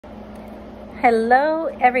Hello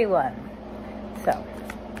everyone. So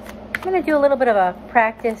I'm going to do a little bit of a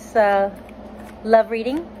practice love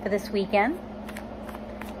reading for this weekend.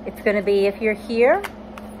 It's going to be, if you're here,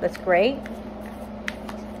 that's great.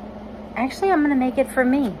 Actually, I'm going to make it for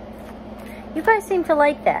me. You guys seem to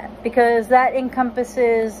like that because that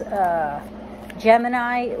encompasses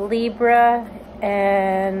Gemini, Libra,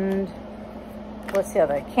 and what's the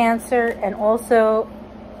other? Cancer, and also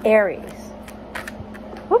Aries.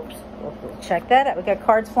 Whoops. We'll check that out. We got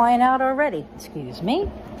cards flying out already. Excuse me.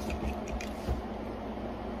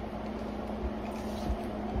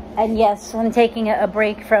 And yes, I'm taking a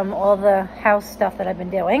break from all the house stuff that I've been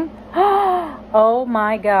doing. Oh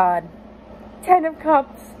my God. 10 of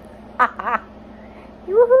Cups.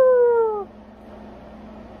 Woohoo!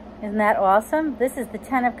 Isn't that awesome? This is the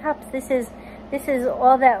 10 of Cups. This is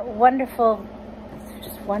all that wonderful. It's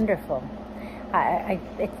just wonderful.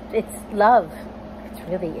 It's love.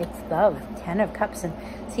 It's love. 10 of Cups. And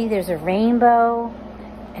see, there's a rainbow,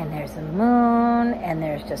 and there's a moon, and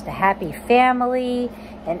there's just a happy family,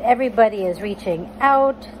 and everybody is reaching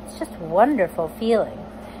out. It's just a wonderful feeling.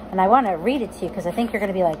 And I want to read it to you because I think you're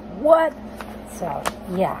going to be like, what? So,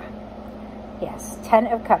 yeah. Yes, 10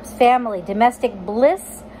 of Cups. Family, domestic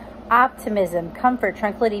bliss, optimism, comfort,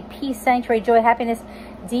 tranquility, peace, sanctuary, joy, happiness,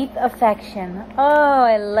 deep affection. Oh,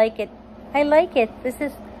 I like it. I like it. This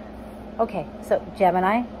is... Okay, so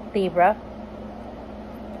Gemini, Libra,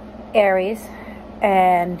 Aries,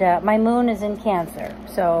 and my moon is in Cancer.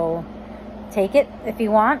 So take it if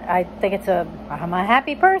you want. I think I'm a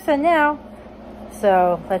happy person now.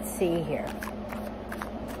 So let's see here.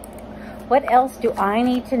 What else do I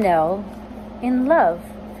need to know in love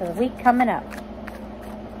for the week coming up?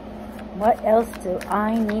 What else do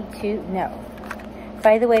I need to know?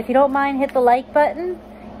 By the way, if you don't mind, hit the like button.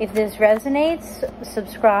 If this resonates,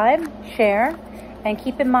 subscribe, share, and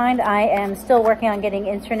keep in mind I am still working on getting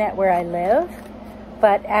internet where I live.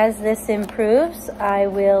 But as this improves, I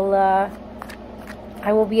will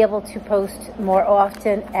be able to post more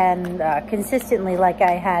often and consistently like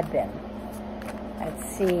I had been. Let's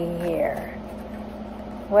see here.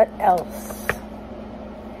 What else?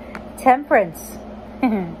 Temperance.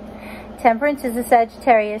 Temperance is a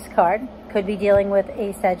Sagittarius card. Could be dealing with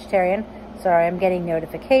a Sagittarian. Sorry, I'm getting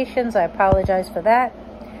notifications. I apologize for that.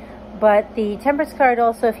 But the Temperance card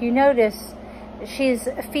also, if you notice, she's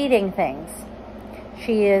feeding things.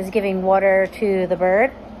 She is giving water to the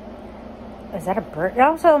bird. Is that a bird? It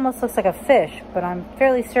also almost looks like a fish, but I'm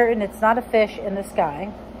fairly certain it's not a fish in the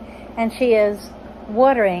sky. And she is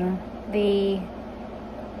watering the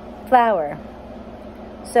flower.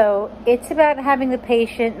 So it's about having the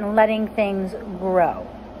patience and letting things grow.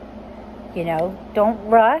 You know, don't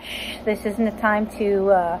rush. This isn't a time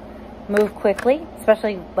to move quickly,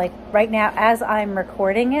 especially like right now as I'm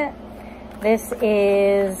recording it. This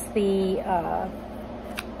is the,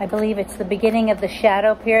 I believe it's the beginning of the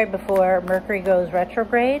shadow period before Mercury goes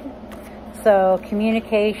retrograde. So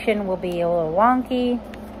communication will be a little wonky.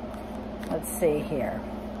 Let's see here.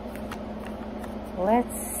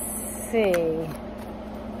 Let's see.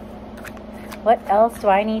 What else do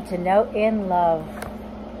I need to know in love?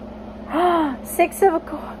 6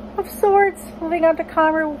 of Swords, moving on to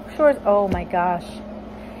calmer shores. Oh my gosh.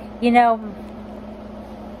 You know,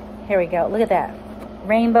 here we go. Look at that.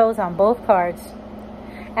 Rainbows on both cards.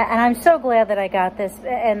 And I'm so glad that I got this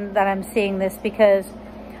and that I'm seeing this because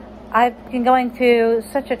I've been going through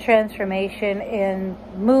such a transformation in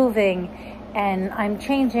moving, and I'm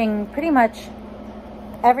changing pretty much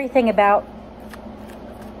everything about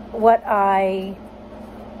what I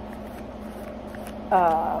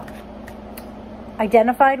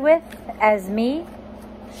identified with as me.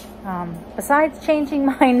 Besides changing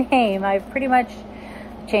my name, I've pretty much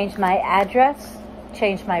changed my address,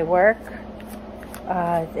 changed my work.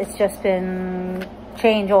 It's just been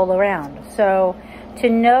change all around. So to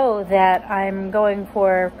know that I'm going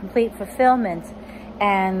for complete fulfillment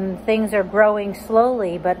and things are growing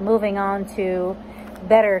slowly but moving on to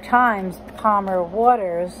better times, calmer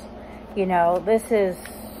waters, you know, this is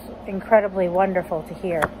incredibly wonderful to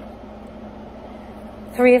hear.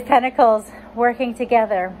 3 of Pentacles working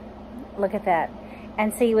together. Look at that.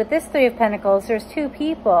 And see, with this 3 of Pentacles, there's 2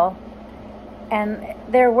 people, and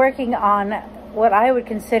they're working on what I would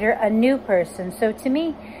consider a new person. So to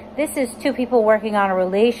me, this is 2 people working on a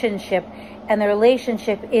relationship, and the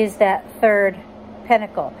relationship is that 3rd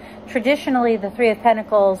Pentacle. Traditionally, the 3 of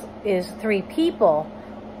Pentacles is 3 people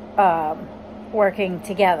working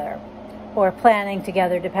together or planning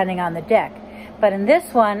together, depending on the deck. But in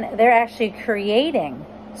this one, they're actually creating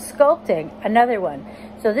sculpting, another one.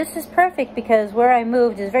 So this is perfect because where I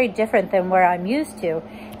moved is very different than where I'm used to.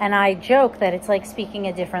 And I joke that it's like speaking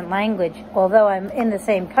a different language. Although I'm in the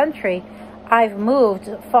same country, I've moved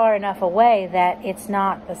far enough away that it's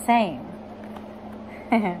not the same.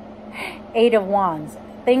 Eight of Wands.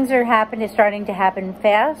 Things are starting to happen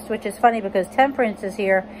fast, which is funny because Temperance is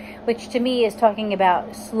here, which to me is talking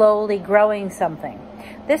about slowly growing something.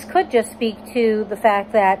 This could just speak to the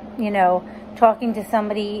fact that, you know, talking to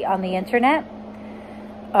somebody on the internet,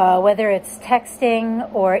 whether it's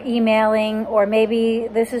texting or emailing, or maybe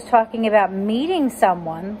this is talking about meeting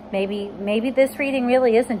someone. Maybe this reading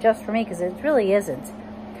really isn't just for me, because it really isn't.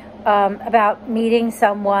 About meeting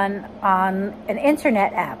someone on an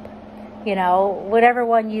internet app, you know, whatever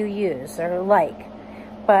one you use or like.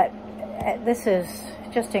 But this is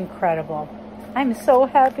just incredible. I'm so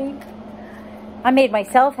happy. I made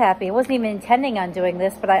myself happy. I wasn't even intending on doing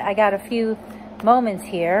this, but I got a few moments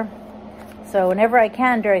here. So whenever I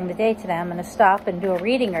can during the day today, I'm going to stop and do a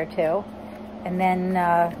reading or two, and then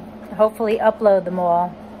hopefully upload them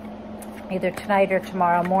all either tonight or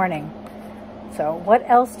tomorrow morning. So what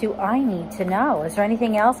else do I need to know? Is there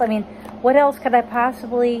anything else? I mean, what else could I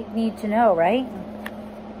possibly need to know, right?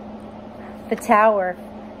 The Tower.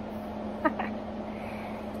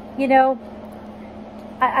 You know,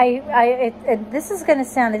 this is going to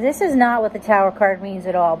sound, this is not what the Tower card means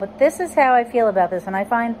at all, but this is how I feel about this. And I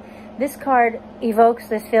find this card evokes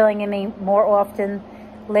this feeling in me more often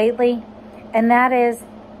lately. And that is,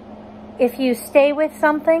 if you stay with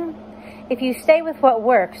something, if you stay with what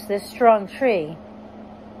works, this strong tree,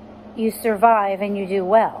 you survive and you do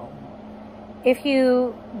well. If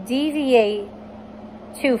you deviate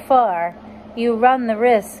too far, you run the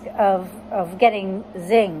risk of getting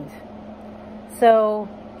zinged. So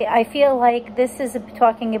I feel like this is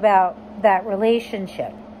talking about that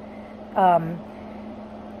relationship,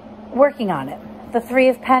 working on it. The Three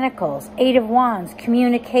of Pentacles, Eight of Wands,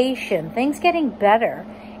 communication, things getting better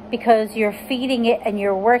because you're feeding it and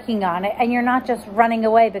you're working on it, and you're not just running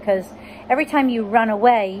away, because every time you run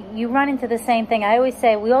away, you run into the same thing. I always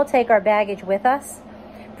say we all take our baggage with us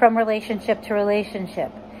from relationship to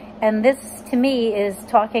relationship. And this, to me, is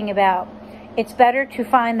talking about it's better to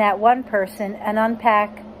find that one person and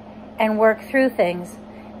unpack and work through things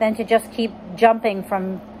than to just keep jumping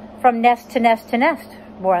from nest to nest to nest,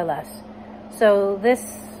 more or less. So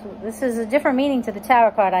this is a different meaning to the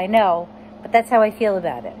Tower card, I know, but that's how I feel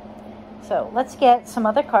about it. So let's get some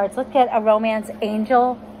other cards. Let's get a Romance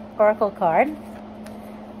Angel Oracle card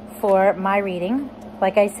for my reading.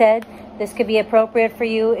 Like I said, this could be appropriate for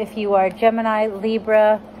you if you are Gemini,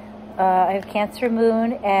 Libra, I have Cancer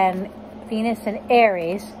Moon, and Venus and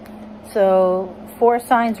Aries. So 4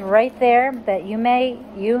 signs right there that you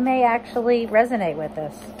may actually resonate with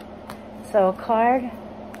this. So a card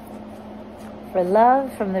for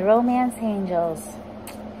love from the Romance Angels.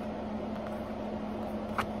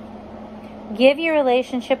 Give your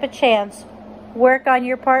relationship a chance. Work on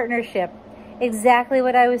your partnership. Exactly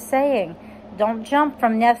what I was saying. Don't jump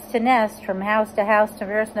from nest to nest, from house to house, to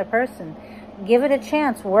person to person. Give it a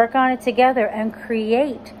chance. Work on it together and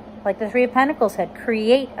create, like the Three of Pentacles said,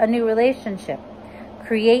 create a new relationship.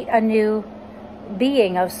 Create a new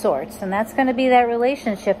being of sorts. And that's going to be that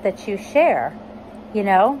relationship that you share, you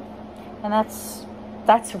know? And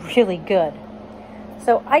that's really good.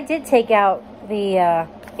 So I did take out the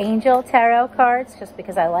Angel Tarot cards just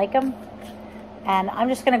because I like them. And I'm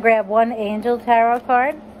just going to grab one Angel Tarot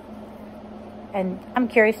card. And I'm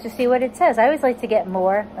curious to see what it says. I always like to get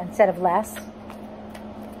more instead of less.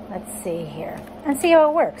 Let's see here. And see how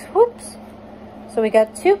it works. Whoops. So we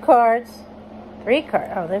got 2 cards. 3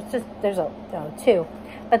 cards. Oh, there's 2.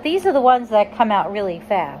 But these are the ones that come out really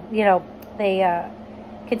fast. You know, they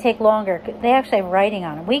can take longer. They actually have writing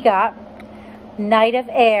on them. We got Knight of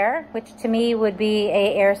Air, which to me would be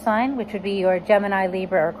a air sign, which would be your Gemini,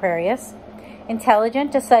 Libra, or Aquarius.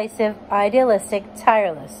 Intelligent, decisive, idealistic,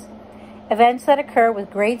 tireless. Events that occur with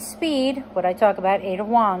great speed, what I talk about, Eight of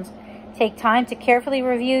Wands. Take time to carefully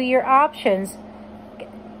review your options.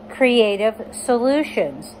 Creative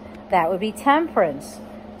solutions. That would be Temperance.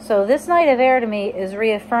 So this Knight of Air to me is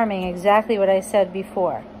reaffirming exactly what I said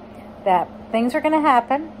before. That things are going to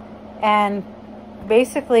happen, and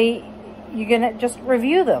basically you're going to just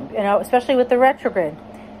review them, you know, especially with the retrograde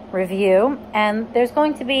review. And there's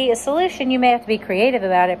going to be a solution. You may have to be creative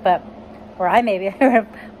about it, or I may be,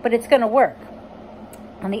 but it's going to work.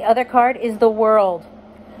 And the other card is the World.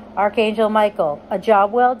 Archangel Michael, a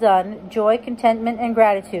job well done, joy, contentment, and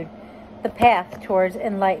gratitude. The path towards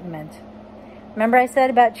enlightenment. Remember I said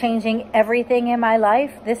about changing everything in my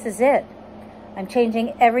life? This is it. I'm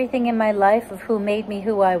changing everything in my life of who made me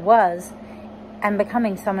who I was. I'm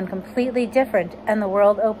becoming someone completely different, and the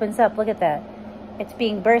world opens up. Look at that. It's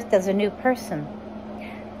being birthed as a new person,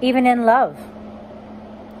 even in love.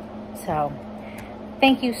 So,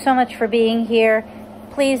 thank you so much for being here.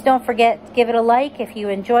 Please don't forget, give it a like if you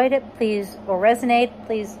enjoyed it, please, or resonate.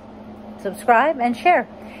 Please subscribe and share.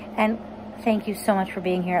 And thank you so much for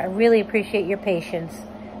being here. I really appreciate your patience.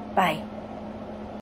 Bye.